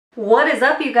What is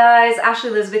up, you guys? Ashley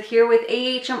Elizabeth here with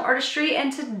AHM Artistry,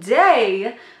 and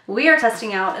today we are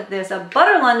testing out this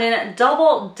Butter London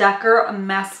Double Decker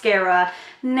Mascara.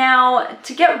 Now,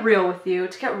 to get real with you,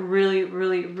 to get really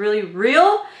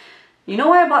real, you know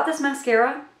why I bought this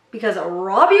mascara? Because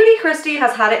RawBeautyKristi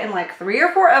has had it in like 3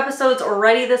 or 4 episodes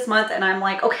already this month, and I'm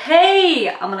like, okay,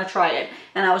 I'm gonna try it.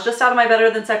 And I was just out of my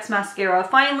Better Than Sex mascara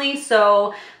finally,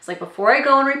 so it's like, before I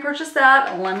go and repurchase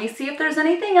that, let me see if there's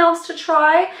anything else to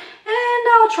try, and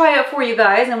I'll try it for you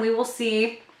guys, and we will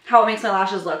see how it makes my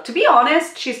lashes look. To be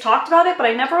honest, she's talked about it, but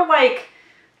I never like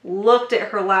looked at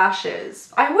her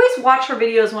lashes. I always watch her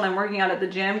videos when I'm working out at the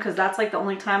gym, because that's like the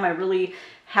only time I really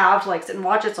have to like sit and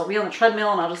watch it. So I'll be on the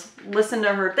treadmill and I'll just listen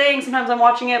to her thing. Sometimes I'm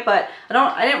watching it, but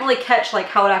I didn't really catch like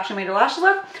how it actually made her lashes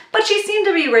look, but she seemed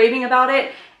to be raving about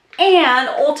it. And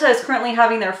Ulta is currently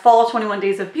having their fall 21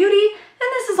 days of beauty,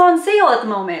 and this is on sale at the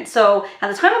moment. So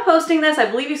at the time of posting this, I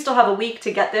believe you still have a week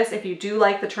to get this if you do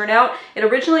like the turnout. It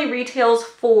originally retails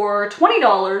for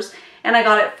 $20 and I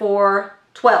got it for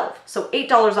 $12, so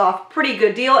 $8 off. Pretty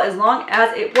good deal as long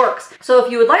as it works. So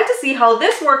if you would like to see how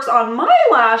this works on my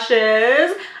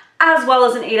lashes, as well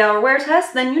as an 8-hour wear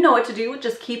test, then you know what to do.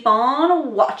 Just keep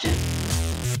on watching.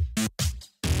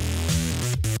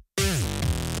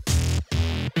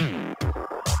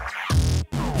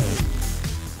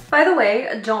 By the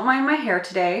way, don't mind my hair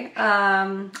today.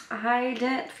 I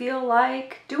didn't feel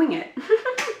like doing it.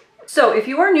 So if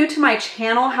you are new to my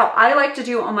channel, how I like to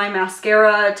do on my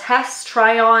mascara tests,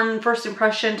 try on, first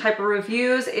impression type of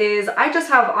reviews is I just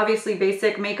have obviously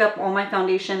basic makeup, all my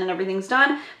foundation and everything's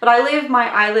done, but I leave my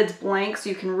eyelids blank so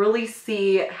you can really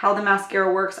see how the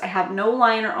mascara works. I have no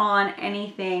liner on,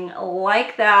 anything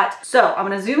like that. So I'm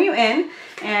gonna zoom you in,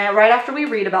 and right after we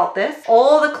read about this,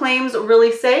 all the claims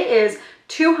really say is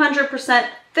 200%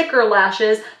 thicker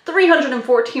lashes,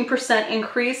 314%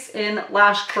 increase in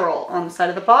lash curl on the side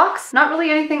of the box. Not really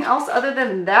anything else other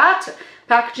than that.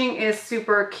 Packaging is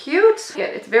super cute.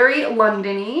 It's very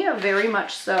London-y, very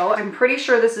much so. I'm pretty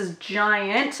sure this is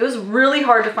giant. It was really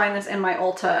hard to find this in my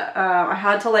Ulta. I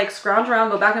had to like scrounge around,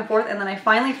 go back and forth, and then I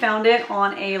finally found it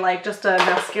on a like just a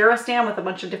mascara stand with a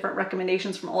bunch of different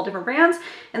recommendations from all different brands.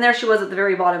 And there she was at the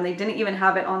very bottom. They didn't even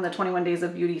have it on the 21 Days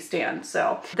of Beauty stand.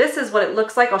 So this is what it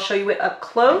looks like. I'll show you it up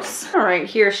close. All right,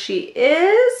 here she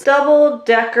is. Double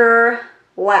Decker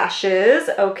lashes.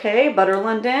 Okay, Butter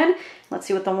London. Let's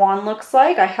see what the wand looks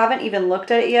like. I haven't even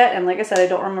looked at it yet, and like I said, I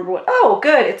don't remember what. Oh,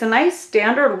 good. It's a nice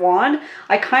standard wand.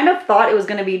 I kind of thought it was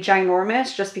going to be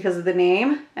ginormous just because of the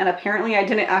name, and apparently I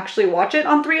didn't actually watch it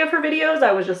on 3 of her videos.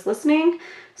 I was just listening,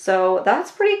 so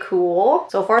that's pretty cool.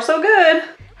 So far, so good.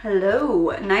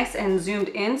 Hello, nice and zoomed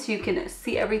in so you can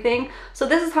see everything. So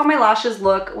this is how my lashes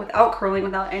look without curling,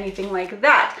 without anything like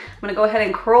that. I'm gonna go ahead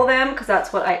and curl them because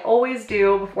that's what I always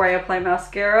do before I apply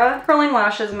mascara. Curling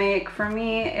lashes make, for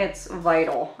me, it's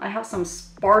vital. I have some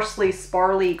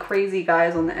sparly, crazy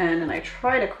guys on the end, and I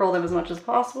try to curl them as much as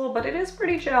possible, but it is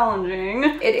pretty challenging.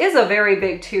 It is a very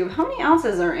big tube. How many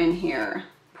ounces are in here?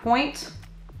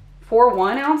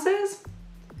 0.41 ounces?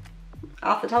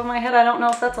 Off the top of my head, I don't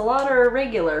know if that's a lot or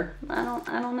regular. I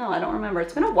don't know. I don't remember.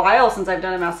 It's been a while since I've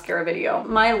done a mascara video.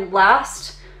 My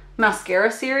last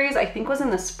mascara series, I think, was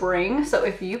in the spring. So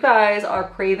if you guys are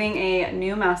craving a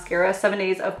new mascara, 7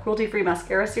 days of cruelty-free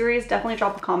mascara series, definitely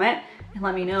drop a comment and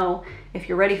let me know if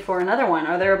you're ready for another one.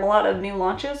 Are there a lot of new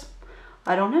launches?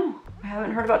 I don't know. I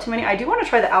haven't heard about too many. I do want to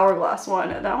try the Hourglass one.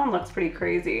 That one looks pretty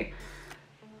crazy.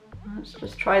 Let's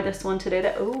just try this one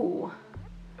today. Ooh,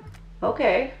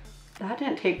 okay. That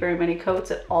didn't take very many coats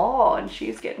at all, and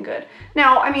she's getting good.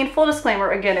 Now, I mean, full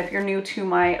disclaimer, again, if you're new to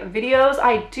my videos,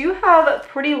 I do have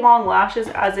pretty long lashes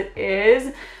as it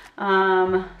is.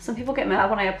 Some people get mad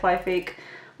when I apply fake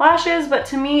lashes, but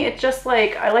to me, it's just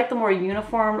like, I like the more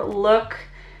uniform look.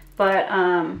 But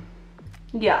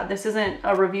yeah, this isn't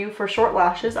a review for short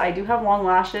lashes. I do have long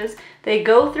lashes. They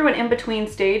go through an in-between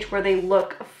stage where they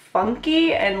look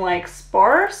funky and like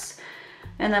sparse.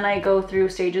 And then I go through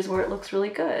stages where it looks really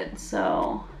good.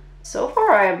 So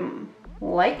far I'm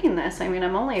liking this. I mean,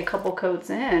 I'm only a couple coats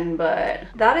in, but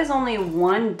that is only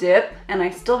one dip, and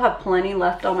I still have plenty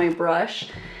left on my brush.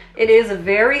 It is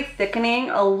very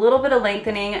thickening, a little bit of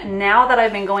lengthening. Now that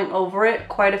I've been going over it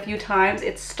quite a few times,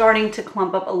 it's starting to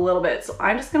clump up a little bit. So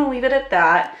I'm just gonna leave it at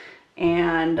that.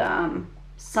 And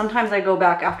sometimes I go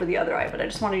back after the other eye, but I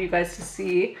just wanted you guys to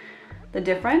see the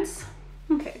difference.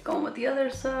 Okay, going with the other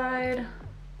side.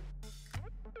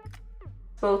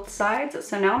 Both sides.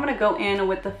 So now I'm going to go in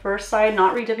with the first side,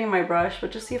 not redipping my brush,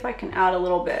 but just see if I can add a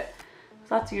little bit. So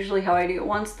that's usually how I do it.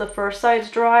 Once the first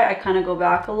side's dry, I kind of go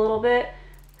back a little bit,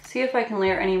 See if I can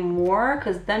layer any more,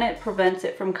 because then it prevents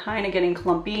it from kind of getting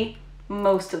clumpy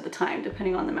most of the time,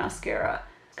 depending on the mascara.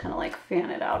 Kind of like fan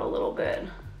it out a little bit.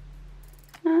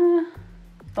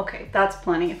 Okay, that's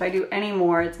plenty. If I do any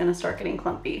more, it's gonna start getting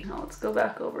clumpy. Now let's go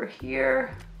back over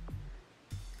here.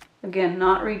 Again,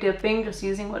 not redipping, just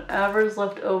using whatever's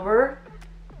left over.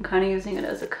 I'm kind of using it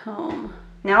as a comb.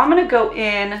 Now I'm gonna go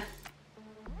in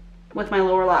with my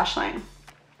lower lash line.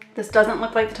 This doesn't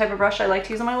look like the type of brush I like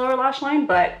to use on my lower lash line,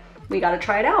 but we gotta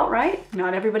try it out, right?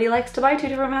 Not everybody likes to buy 2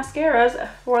 different mascaras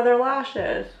for their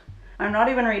lashes. I'm not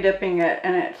even redipping it,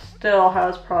 and it still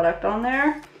has product on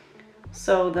there.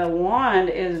 So the wand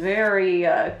is very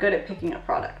good at picking up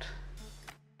product.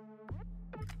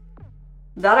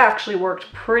 That actually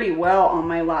worked pretty well on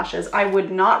my lashes. I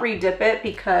would not redip it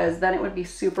because then it would be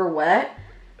super wet,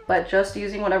 but just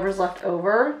using whatever's left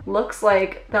over looks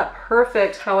like that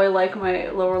perfect how I like my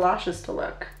lower lashes to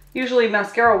look. Usually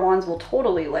mascara wands will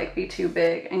totally like be too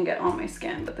big and get on my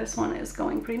skin, but this one is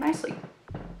going pretty nicely.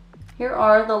 Here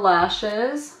are the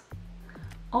lashes,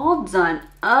 all done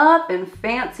up and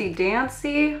fancy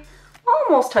dancy,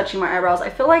 almost touching my eyebrows. I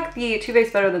feel like the Too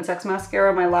Faced Better Than Sex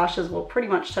mascara, my lashes will pretty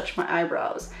much touch my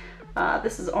eyebrows.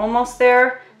 This is almost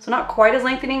there, so not quite as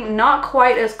lengthening, not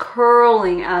quite as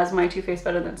curling as my Too Faced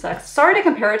Better Than Sex. Sorry to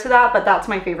compare it to that, but that's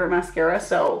my favorite mascara,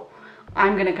 so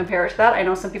I'm gonna compare it to that. I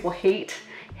know some people hate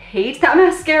that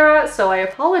mascara, so I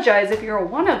apologize if you're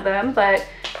one of them, but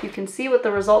you can see what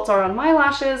the results are on my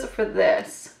lashes for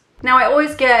this. Now I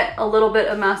always get a little bit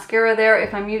of mascara there.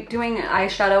 If I'm doing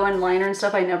eyeshadow and liner and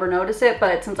stuff, I never notice it,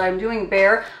 but since I'm doing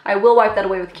bare, I will wipe that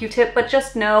away with Q-tip, but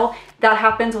just know that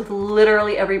happens with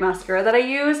literally every mascara that I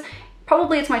use.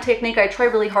 Probably it's my technique. I try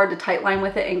really hard to tight line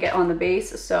with it and get on the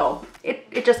base, so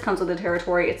it just comes with the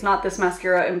territory. It's not this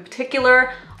mascara in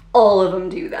particular. All of them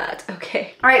do that,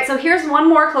 okay. All right, so here's one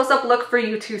more close-up look for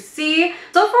you to see.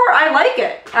 So far, I like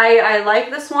it. I like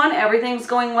this one, everything's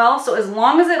going well. So as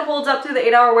long as it holds up through the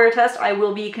 8-hour wear test, I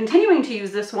will be continuing to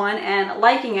use this one and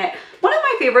liking it. One of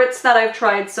my favorites that I've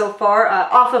tried so far,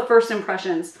 off of first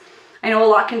impressions. I know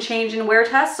a lot can change in wear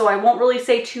tests, so I won't really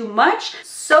say too much.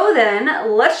 So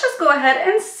then, let's just go ahead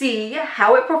and see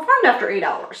how it performed after 8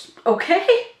 hours, okay?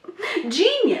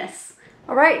 Genius.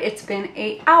 All right, it's been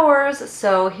 8 hours,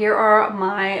 so here are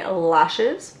my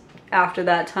lashes after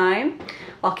that time.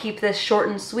 I'll keep this short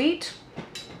and sweet.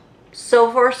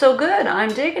 So far, so good. I'm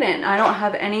digging it. I don't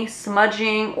have any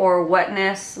smudging or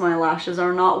wetness. My lashes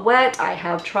are not wet. I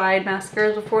have tried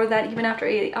mascaras before that, even after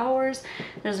 8 hours.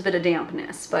 There's a bit of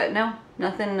dampness, but no,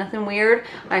 nothing weird.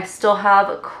 I still have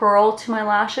a curl to my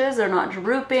lashes. They're not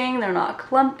drooping, they're not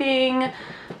clumping.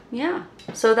 Yeah,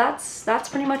 so that's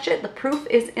pretty much it. The proof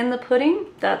is in the pudding.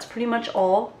 That's pretty much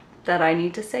all that I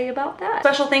need to say about that.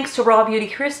 Special thanks to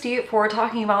RawBeautyKristi for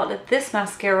talking about this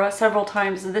mascara several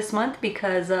times this month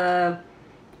because I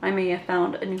may have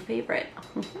found a new favorite.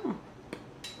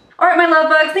 All right, my love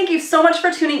bugs, thank you so much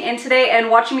for tuning in today and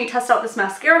watching me test out this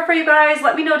mascara for you guys.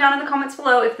 Let me know down in the comments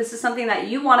below if this is something that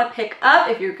you want to pick up,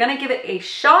 if you're gonna give it a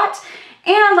shot,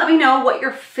 and let me know what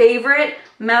your favorite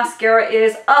mascara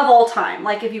is of all time.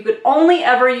 Like if you could only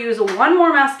ever use one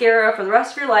more mascara for the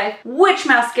rest of your life, which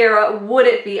mascara would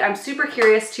it be? I'm super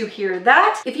curious to hear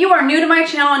that. If you are new to my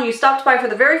channel and you stopped by for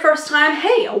the very first time,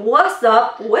 hey, what's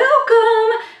up?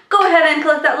 Welcome. Go ahead and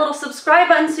click that little subscribe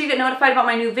button so you get notified about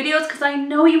my new videos because I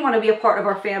know you want to be a part of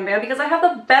our fam bam because I have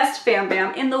the best fam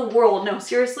bam in the world. No,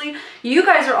 seriously, you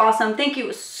guys are awesome. Thank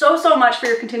you so much for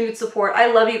your continued support.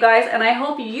 I love you guys and I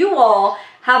hope you all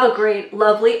have a great,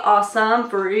 lovely, awesome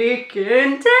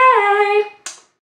freaking day.